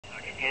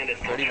handed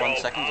 31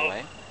 seconds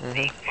away.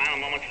 The final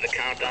moments of the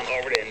countdown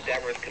over to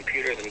Endeavor's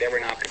computers. Endeavor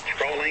now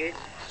controlling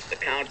the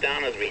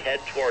countdown as we head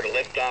toward a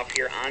liftoff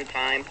here on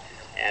time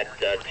at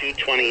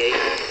 2:28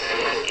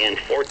 and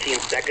 14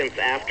 seconds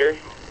after.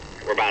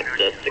 We're about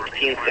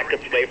 16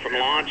 seconds away from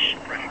launch.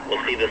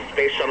 We'll see the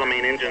Space Shuttle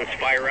main engines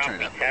fire up,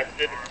 be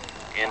tested,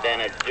 and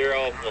then at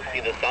 0, we'll see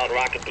the solid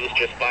rocket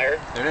boosters fire.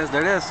 There it is,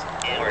 there it is.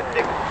 And we're at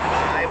 6,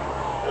 5,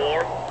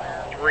 4,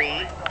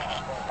 3,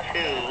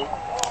 2,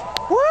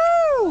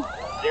 Woo!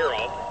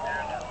 0.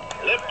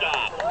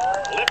 Liftoff.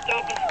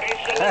 Liftoff of Space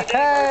Shuttle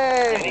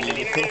Hey! Endeavour.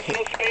 The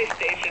International Space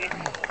Station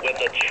with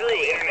a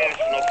true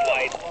international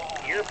flight.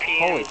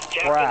 Europeans,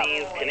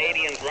 Japanese,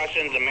 Canadians,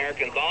 Russians,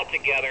 Americans all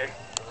together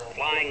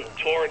flying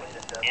towards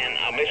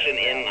a mission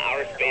in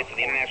outer space at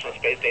the International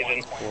Space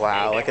Station.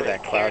 Wow, look at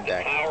that cloud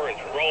deck. The tower is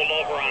rolled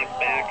over on its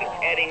back.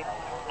 It's heading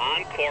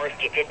on course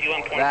to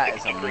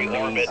 51.6 degree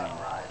orbit.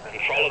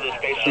 Control of the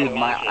space shuttle. Dude,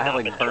 I have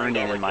like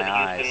burning in my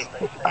eyes.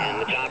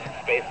 And the Johnson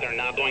Space Center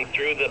now going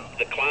through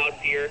the clouds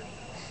here.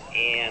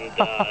 And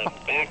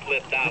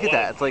backlit out. Look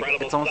at that,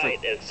 it's almost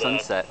like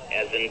sunset.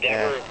 As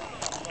Endeavor,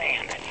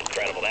 man, that's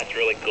incredible. That's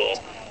really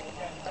cool.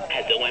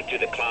 As it went through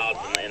the clouds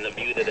and the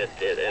view that it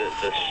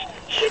the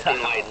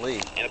shifting light.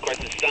 And of course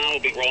the sound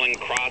will be rolling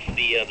across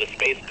the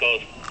Space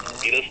Coast.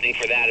 Be listening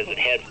for that as it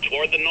heads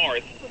toward the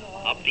north,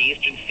 up the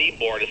eastern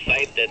seaboard, a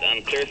site that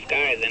on clear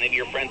skies, any of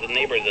your friends and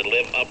neighbors that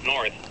live up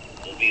north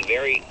will be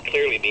very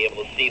clearly be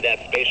able to see that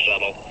space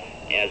shuttle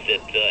as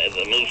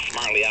it moves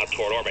smartly out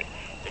toward orbit.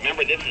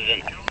 Remember, this is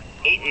an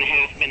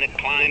 8.5 minute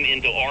climb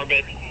into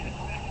orbit.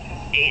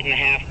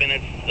 8.5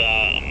 minutes,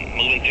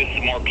 moving through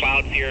some more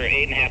clouds here.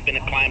 8.5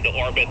 minute climb to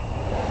orbit.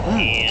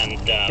 And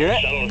the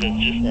shuttle has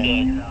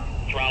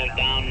just throttled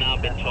down now,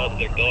 been told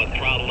they're going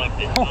throttle up.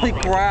 Holy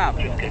crap!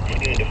 Just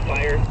continuing to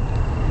fire.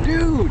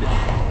 Dude!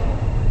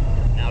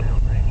 Now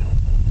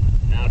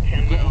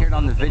 10 you can't hear it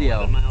on the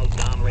video,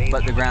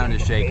 but the ground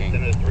is shaking.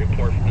 This is the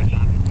report from the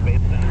Johnson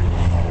Space Center.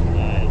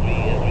 As we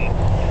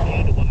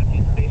continue to watch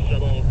these space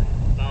shuttle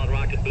solid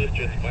rocket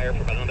boosters fire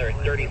for about another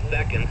 30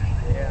 seconds.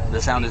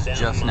 The sound is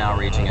just now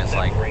reaching us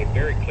like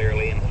very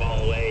clearly and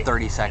fall away.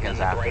 30 seconds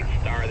after.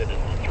 Bright star that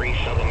is the 3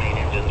 shuttle main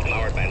engines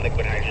powered by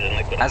liquid hydrogen and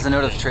liquid As a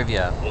note of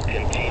trivia, will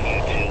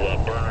continue to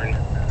burn.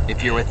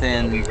 If you're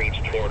within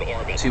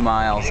 2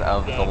 miles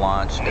of the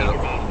launch,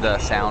 the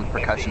sound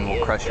percussion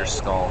will crush your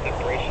skull.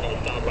 Separation of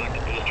the solid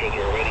rocket boosters.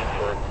 We're waiting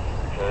for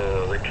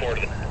a report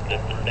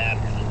that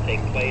will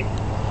take place.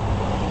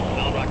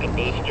 Solid rocket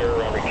booster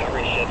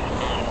recovery ships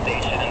on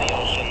station in the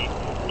ocean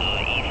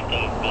east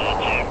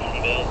of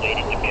Jacksonville,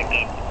 waiting to pick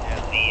up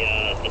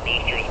the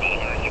boosters about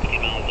 160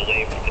 miles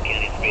away from the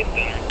Kennedy Space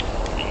Center,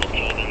 and we'll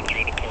tow them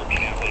through to Port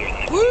Canaveral here in the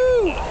next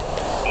Woo!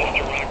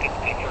 booster rockets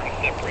confirmed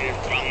separated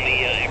from the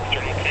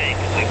external tank.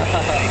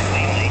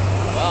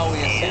 Well, we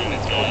assume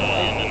it's going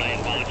well. And the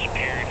night launch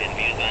apparent and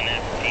views on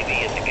that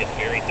TV as it gets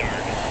very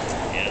dark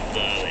as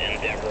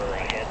Endeavor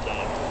heads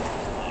off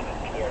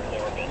toward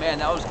orbit. Man,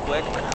 that was quick.